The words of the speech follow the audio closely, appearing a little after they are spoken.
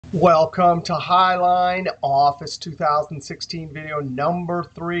Welcome to Highline Office 2016 video number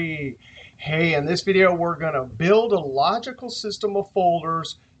 3. Hey, in this video, we're going to build a logical system of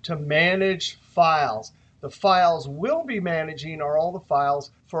folders to manage files. The files we'll be managing are all the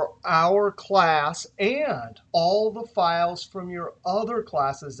files for our class and all the files from your other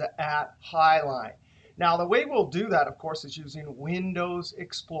classes at Highline. Now, the way we'll do that, of course, is using Windows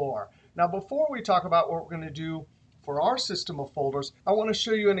Explorer. Now, before we talk about what we're going to do for our system of folders, I want to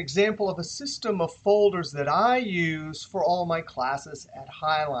show you an example of a system of folders that I use for all my classes at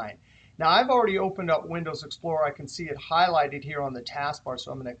Highline. Now, I've already opened up Windows Explorer. I can see it highlighted here on the taskbar.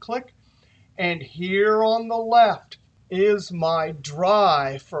 So I'm going to click. And here on the left is my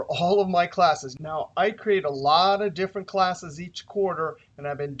drive for all of my classes. Now, I create a lot of different classes each quarter, and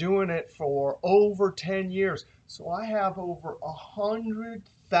I've been doing it for over 10 years. So I have over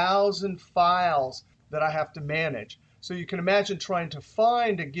 100,000 files that I have to manage. So you can imagine trying to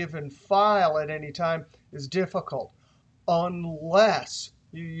find a given file at any time is difficult unless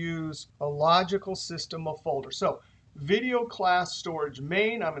you use a logical system of folders. So video class storage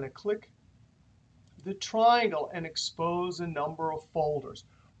main, I'm going to click the triangle and expose a number of folders.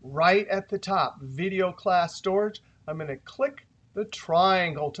 Right at the top, video class storage, I'm going to click the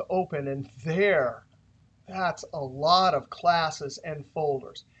triangle to open, and there, that's a lot of classes and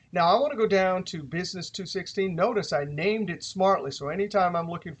folders. Now, I want to go down to Business 216. Notice I named it smartly. So anytime I'm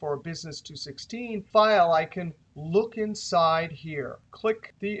looking for a Business 216 file, I can look inside here.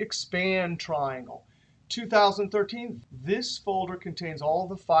 Click the expand triangle. 2013, this folder contains all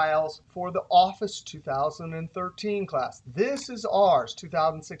the files for the Office 2013 class. This is ours,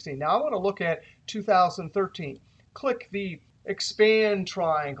 2016. Now, I want to look at 2013. Click the expand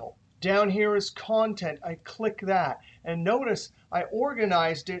triangle. Down here is content. I click that. And notice I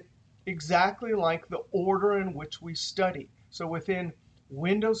organized it exactly like the order in which we study. So within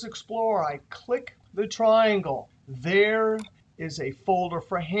Windows Explorer, I click the triangle. There is a folder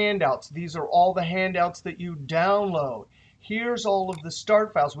for handouts. These are all the handouts that you download. Here's all of the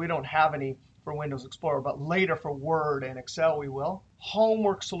start files. We don't have any for Windows Explorer, but later for Word and Excel we will.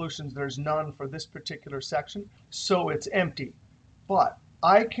 Homework solutions, there's none for this particular section, so it's empty. But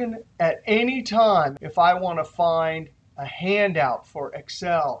I can, at any time, if I want to find a handout for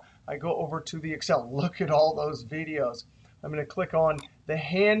Excel, I go over to the Excel. Look at all those videos. I'm going to click on the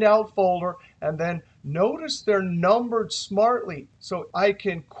handout folder, and then notice they're numbered smartly. So I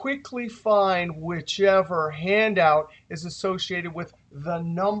can quickly find whichever handout is associated with the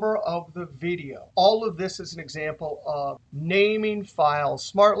number of the video. All of this is an example of naming files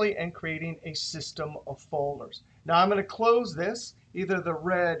smartly and creating a system of folders. Now I'm going to close this, either the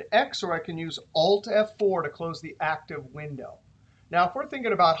red X, or I can use Alt F4 to close the active window. Now, if we're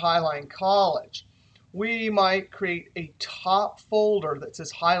thinking about Highline College, we might create a top folder that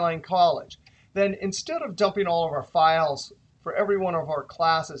says Highline College. Then instead of dumping all of our files for every one of our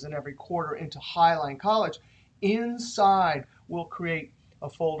classes in every quarter into Highline College, inside we'll create a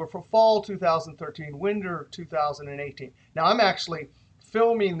folder for Fall 2013, Winter 2018. Now, I'm actually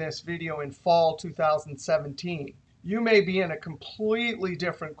filming this video in Fall 2017. You may be in a completely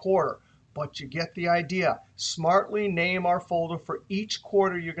different quarter, but you get the idea. Smartly name our folder for each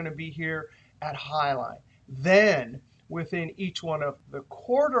quarter you're going to be here at Highline. Then, within each one of the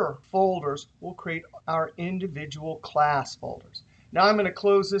quarter folders, we'll create our individual class folders. Now, I'm going to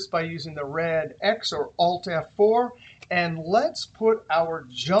close this by using the red X or Alt F4. And let's put our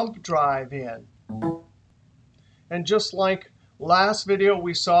jump drive in. And just like last video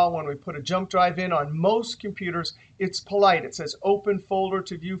we saw when we put a jump drive in, on most computers, it's polite. It says open folder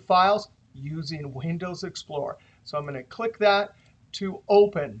to view files using Windows Explorer. So I'm going to click that to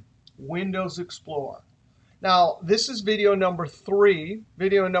open Windows Explorer. Now, this is video number 3.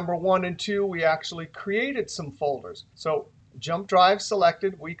 Video number 1 and 2, we actually created some folders. So jump drive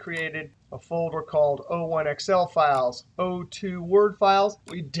selected. We created a folder called O1 Excel files, O2 Word files.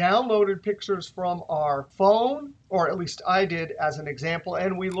 We downloaded pictures from our phone, or at least I did as an example,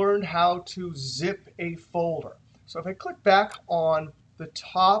 and we learned how to zip a folder. So if I click back on the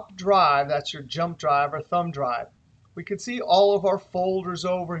top drive, that's your jump drive or thumb drive, we can see all of our folders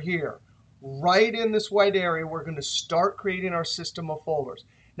over here. Right in this white area, we're going to start creating our system of folders.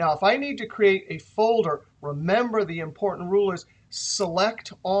 Now, if I need to create a folder, remember the important rule is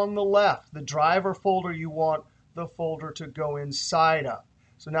select on the left the driver folder you want the folder to go inside of.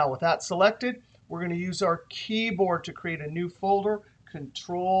 So now with that selected, we're going to use our keyboard to create a new folder,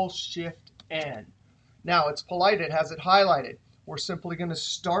 Control-Shift-N. Now, it's polite. It has it highlighted. We're simply going to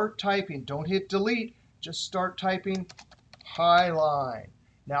start typing. Don't hit delete. Just start typing Highline.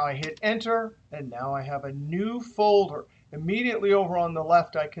 Now I hit Enter, and now I have a new folder. Immediately over on the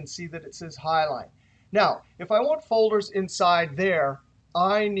left, I can see that it says Highline. Now, if I want folders inside there,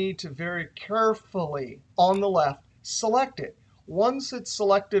 I need to very carefully, on the left, select it. Once it's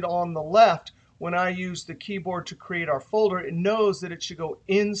selected on the left, when I use the keyboard to create our folder, it knows that it should go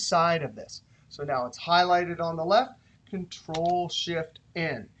inside of this. So now it's highlighted on the left,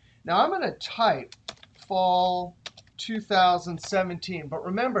 Control-Shift-N. Now I'm going to type Fall 2017. But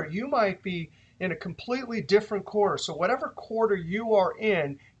remember, you might be in a completely different quarter. So whatever quarter you are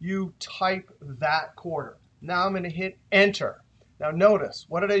in, you type that quarter. Now I'm going to hit Enter. Now notice,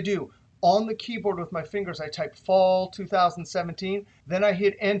 what did I do? On the keyboard with my fingers, I type Fall 2017. Then I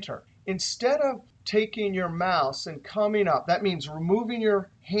hit Enter. Instead of taking your mouse and coming up, that means removing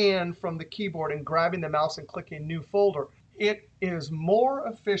your hand from the keyboard and grabbing the mouse and clicking New Folder, it is more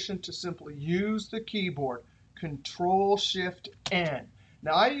efficient to simply use the keyboard, Control-Shift-N.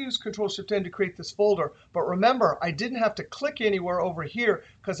 Now, I use Control-Shift-N to create this folder. But remember, I didn't have to click anywhere over here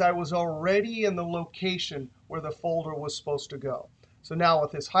because I was already in the location where the folder was supposed to go. So now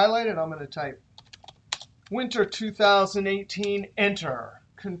with this highlighted, I'm going to type Winter 2018, Enter.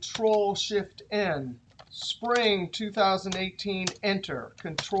 Control-Shift-N. Spring 2018, Enter.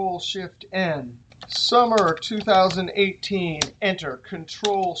 Control-Shift-N. Summer 2018, Enter.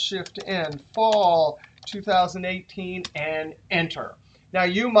 Control-Shift-N. Fall 2018, and Enter. Now,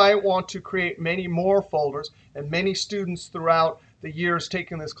 you might want to create many more folders, and many students throughout the years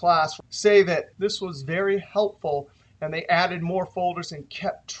taking this class say that this was very helpful, and they added more folders and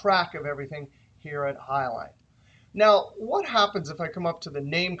kept track of everything here at Highline. Now, what happens if I come up to the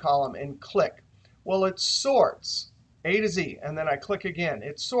name column and click? Well, it sorts A to Z, and then I click again.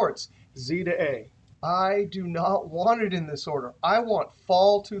 It sorts Z to A. I do not want it in this order. I want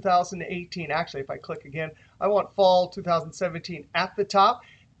Fall 2018. Actually, if I click again, I want Fall 2017 at the top,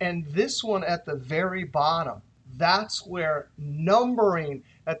 and this one at the very bottom. That's where numbering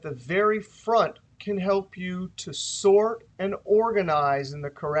at the very front can help you to sort and organize in the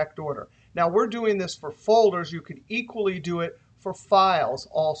correct order. Now, we're doing this for folders. You could equally do it for files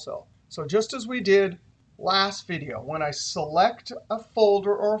also. So just as we did last video, when I select a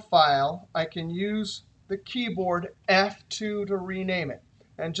folder or a file, I can use the keyboard F2 to rename it.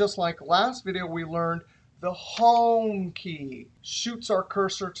 And just like last video, we learned the Home key shoots our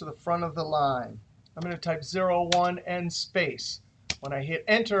cursor to the front of the line. I'm going to type 01 and space. When I hit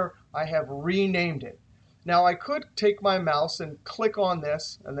Enter, I have renamed it. Now, I could take my mouse and click on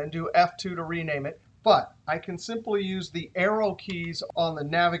this and then do F2 to rename it. But I can simply use the arrow keys on the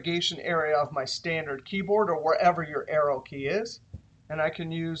navigation area of my standard keyboard or wherever your arrow key is. And I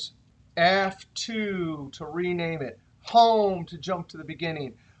can use F2 to rename it, Home to jump to the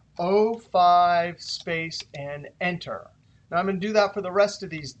beginning, 05 space and Enter. Now I'm going to do that for the rest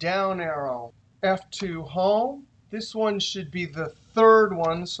of these. Down arrow, F2 Home. This one should be the third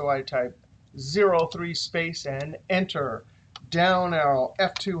one, so I type 03 space and Enter. Down arrow,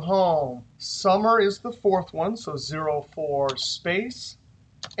 F2 Home. Summer is the fourth one, so 04 space,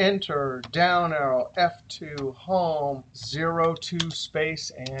 Enter. Down arrow, F2 Home, 02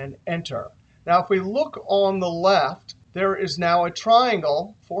 space, and Enter. Now, if we look on the left, there is now a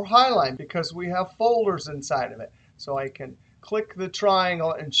triangle for Highline because we have folders inside of it. So I can click the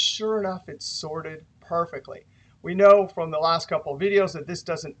triangle, and sure enough, it's sorted perfectly. We know from the last couple of videos that this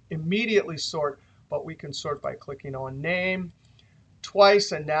doesn't immediately sort, but we can sort by clicking on Name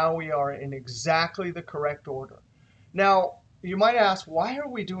twice, and now we are in exactly the correct order. Now, you might ask, why are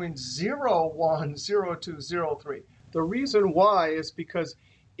we doing 01, 02, 03? The reason why is because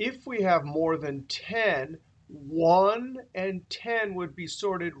if we have more than 10, 1 and 10 would be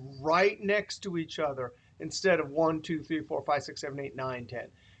sorted right next to each other instead of 1, 2, 3, 4, 5, 6, 7, 8, 9, 10.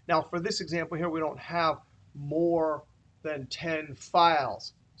 Now, for this example here, we don't have more than 10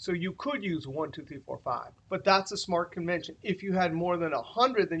 files. So you could use 1, 2, 3, 4, 5. But that's a smart convention. If you had more than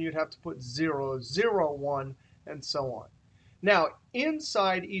 100, then you'd have to put 0, 0, 1, and so on. Now,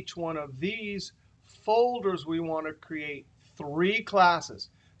 inside each one of these folders, we want to create 3 classes.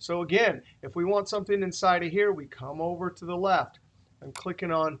 So again, if we want something inside of here, we come over to the left. I'm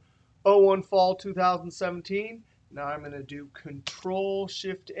clicking on 01 Fall 2017. Now I'm going to do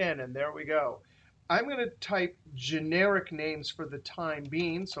Control-Shift-N, and there we go. I'm going to type generic names for the time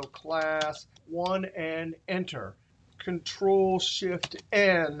being, so class 1 and Enter.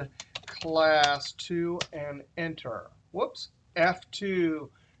 Control-Shift-N, class 2 and Enter. Whoops, F2.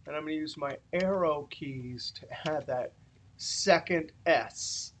 And I'm going to use my arrow keys to add that second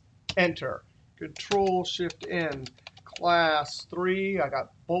S. Enter. Control-Shift-N, class 3. I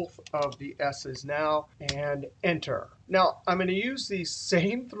got both of the S's now, and Enter. Now, I'm going to use these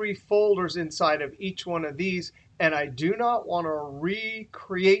same 3 folders inside of each one of these And I do not want to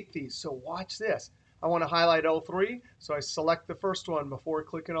recreate these. So watch this. I want to highlight O3. So I select the first one before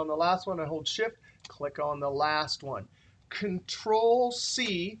clicking on the last one. I hold Shift, click on the last one.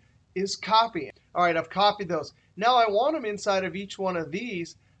 Control-C is copying. All right, I've copied those. Now I want them inside of each one of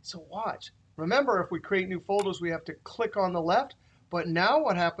these. So watch. Remember, if we create new folders, we have to click on the left. But now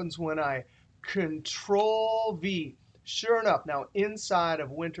what happens when I Control-V? Sure enough, now inside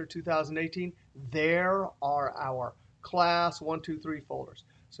of Winter 2018, there are our class 1, 2, 3 folders.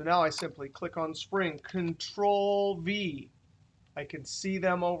 So now I simply click on Spring, Control-V. I can see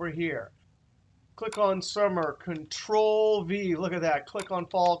them over here. Click on Summer, Control-V. Look at that. Click on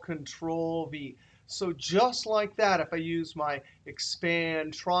Fall, Control-V. So just like that, if I use my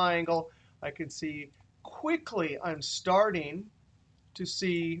expand triangle, I can see quickly I'm starting to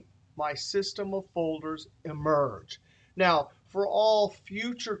see my system of folders emerge. Now, for all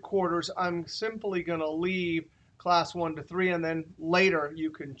future quarters, I'm simply going to leave class 1 to 3, and then later you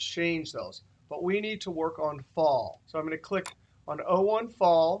can change those. But we need to work on fall. So I'm going to click on O1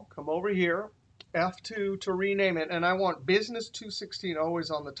 Fall, come over here, F2 to rename it. And I want Business 216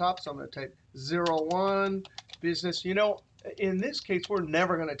 always on the top, so I'm going to type 01 Business. You know, in this case, we're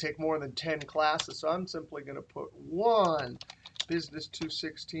never going to take more than 10 classes, so I'm simply going to put 1 Business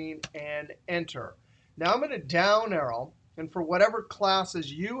 216 and Enter. Now I'm going to down arrow, and for whatever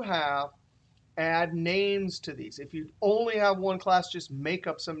classes you have, add names to these. If you only have one class, just make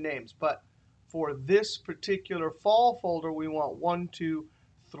up some names. But for this particular fall folder, we want 1, 2,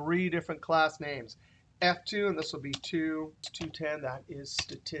 3 different class names. F2, and this will be 2, 210. That is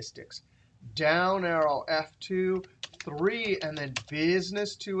statistics. Down arrow, F2, 3, and then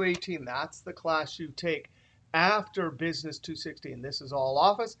Business 218. That's the class you take after Business 216. This is all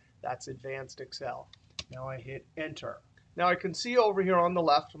Office. That's Advanced Excel. Now I hit Enter. Now I can see over here on the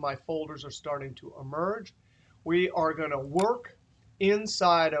left, my folders are starting to emerge. We are going to work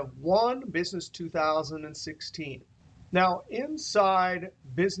inside of one Business 2016. Now inside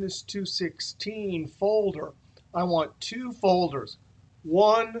Business 216 folder, I want 2 folders.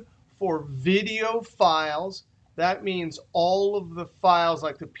 One for video files. That means all of the files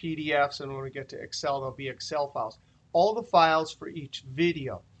like the PDFs, and when we get to Excel, there'll be Excel files. All the files for each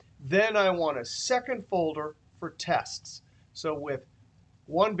video. Then I want a second folder for tests. So with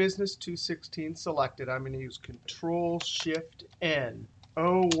one Business 216 selected, I'm going to use Control-Shift-N.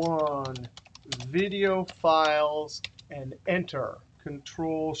 O1 video files and Enter.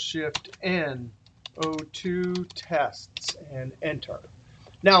 Control-Shift-N. O2 tests and Enter.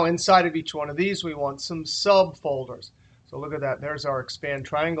 Now inside of each one of these, we want some subfolders. So look at that. There's our expand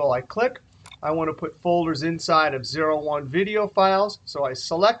triangle. I click. I want to put folders inside of 01 video files. So I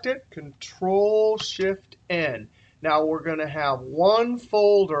select it, Control-Shift-N. Now we're going to have one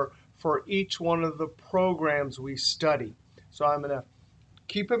folder for each one of the programs we study. So I'm going to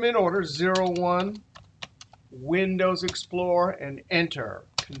keep them in order, 01, Windows Explorer, and Enter.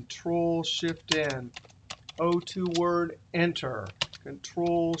 Control-Shift-N. O2 Word, Enter.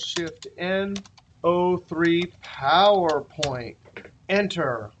 Control-Shift-N. O3 PowerPoint,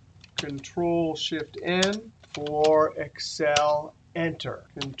 Enter. Control-Shift-N. For Excel, Enter.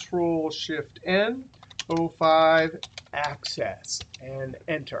 Control-Shift-N. O5 Access, and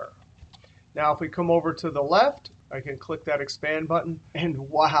Enter. Now if we come over to the left, I can click that Expand button, and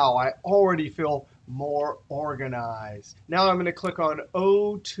wow, I already feel more organized. Now I'm going to click on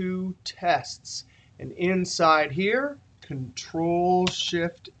O2 Tests, and inside here,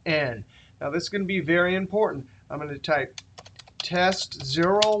 Control-Shift-N. Now this is going to be very important. I'm going to type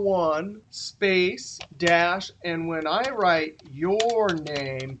test01 space dash, and when I write your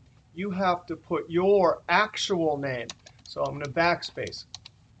name, you have to put your actual name. So I'm going to backspace.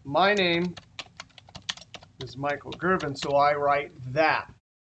 My name is Michael Girvin, so I write that.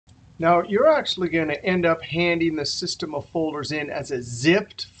 Now you're actually going to end up handing the system of folders in as a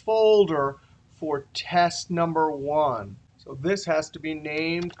zipped folder for test number 1. So this has to be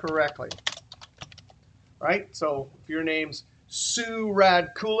named correctly. Right? So if your name's Sue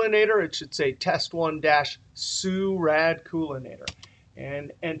Radcoolinator, it should say test1-Sue Radcoolinator.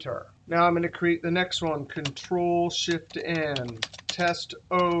 And Enter. Now I'm going to create the next one, Control-Shift-N.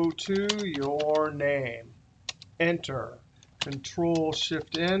 Test02, your name. Enter.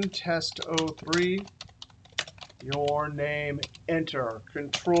 Control-Shift-N. Test03, your name. Enter.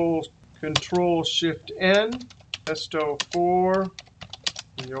 Control-Shift-N. Test04,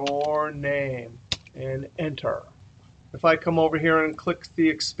 your name. And Enter. If I come over here and click the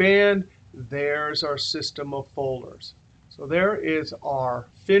Expand, there's our system of folders. So there is our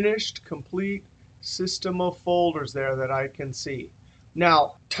finished, complete system of folders there that I can see.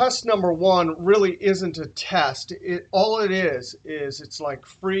 Now, test number 1 really isn't a test. All it is it's like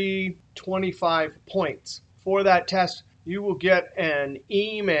free 25 points. For that test, you will get an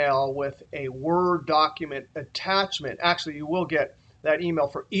email with a Word document attachment. Actually, you will get that email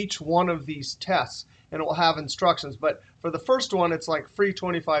for each one of these tests, and it will have instructions. But for the first one, it's like free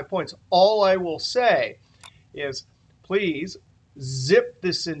 25 points. All I will say is, please zip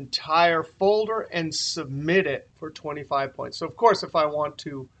this entire folder and submit it for 25 points. So of course, if I want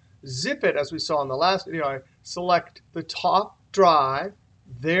to zip it, as we saw in the last video, I select the top drive.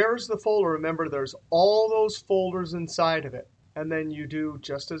 There's the folder. Remember, there's all those folders inside of it. And then you do,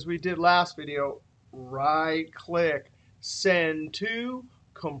 just as we did last video, right-click, Send to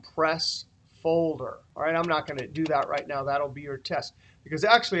Compress Folder. All right, I'm not going to do that right now. That'll be your test. Because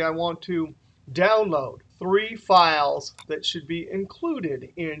actually, I want to download 3 files that should be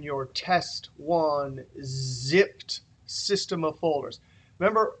included in your test 1 zipped system of folders.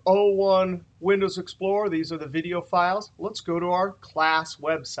 Remember 01 Windows Explorer? These are the video files. Let's go to our class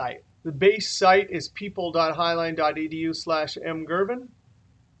website. The base site is people.highline.edu/mgirvin.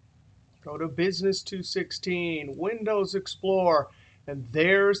 Go to Business 216, Windows Explorer, and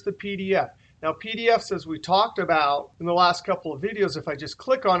there's the PDF. Now, PDFs, as we talked about in the last couple of videos, if I just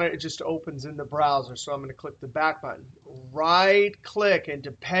click on it, it just opens in the browser. So I'm going to click the back button. Right-click, and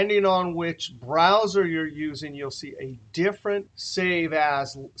depending on which browser you're using, you'll see a different save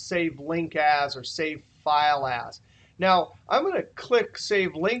as, save link as, or save file as. Now, I'm going to click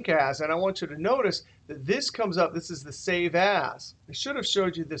Save Link As, and I want you to notice that this comes up. This is the Save As. I should have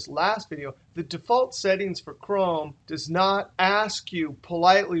showed you this last video. The default settings for Chrome does not ask you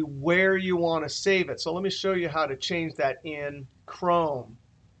politely where you want to save it. So let me show you how to change that in Chrome.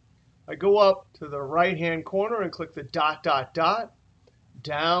 I go up to the right-hand corner and click the ...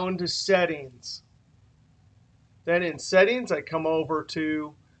 down to Settings. Then in Settings, I come over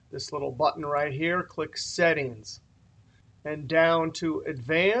to this little button right here, click Settings. And down to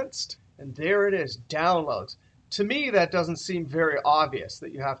Advanced, and there it is, Downloads. To me, that doesn't seem very obvious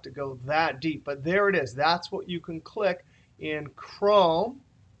that you have to go that deep, but there it is. That's what you can click in Chrome.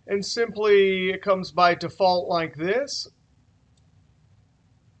 And simply, it comes by default like this.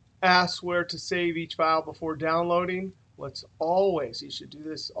 Asks where to save each file before downloading. Let's always, you should do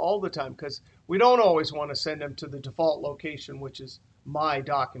this all the time, because we don't always want to send them to the default location, which is My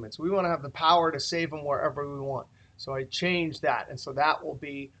Documents. We want to have the power to save them wherever we want. So I changed that, and so that will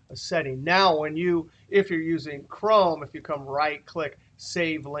be a setting. Now, if you're using Chrome, if you come right-click,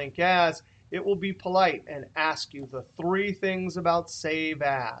 Save Link As, it will be polite and ask you the 3 things about Save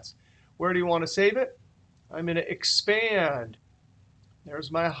As. Where do you want to save it? I'm going to expand. There's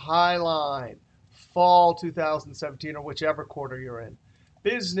my Highline, Fall 2017, or whichever quarter you're in.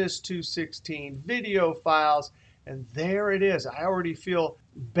 Business 216, Video Files. And there it is. I already feel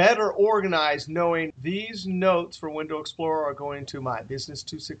better organized knowing these notes for Windows Explorer are going to my Business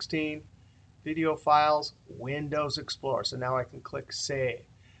 216, Video Files, Windows Explorer. So now I can click Save.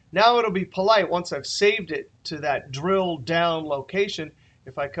 Now it'll be polite once I've saved it to that drilled down location.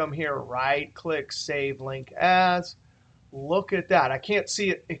 If I come here, right-click, Save Link As, look at that. I can't see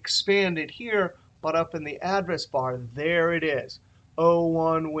it expanded here, but up in the address bar, there it is,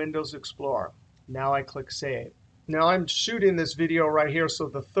 01 Windows Explorer. Now I click Save. Now I'm shooting this video right here, so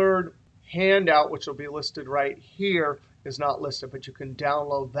the third handout, which will be listed right here, is not listed, but you can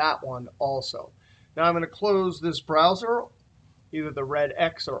download that one also. Now I'm going to close this browser, either the red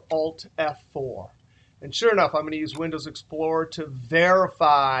X or Alt F4. And sure enough, I'm going to use Windows Explorer to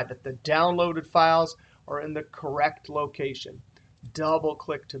verify that the downloaded files are in the correct location.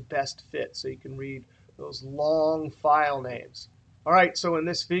 Double-click to Best Fit so you can read those long file names. All right, so in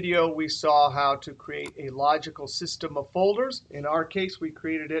this video, we saw how to create a logical system of folders. In our case, we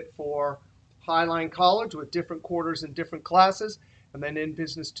created it for Highline College with different quarters and different classes. And then in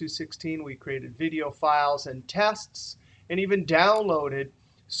Business 216, we created video files and tests, and even downloaded,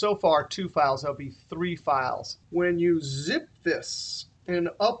 so far, 2 files. There'll be 3 files. When you zip this and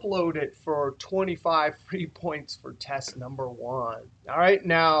upload it for 25 free points for test number 1. All right,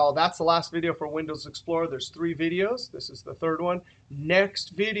 now that's the last video for Windows Explorer. There's 3 videos. This is the 3rd one. Next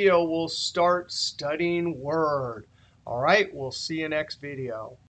video, we'll start studying Word. All right, we'll see you next video.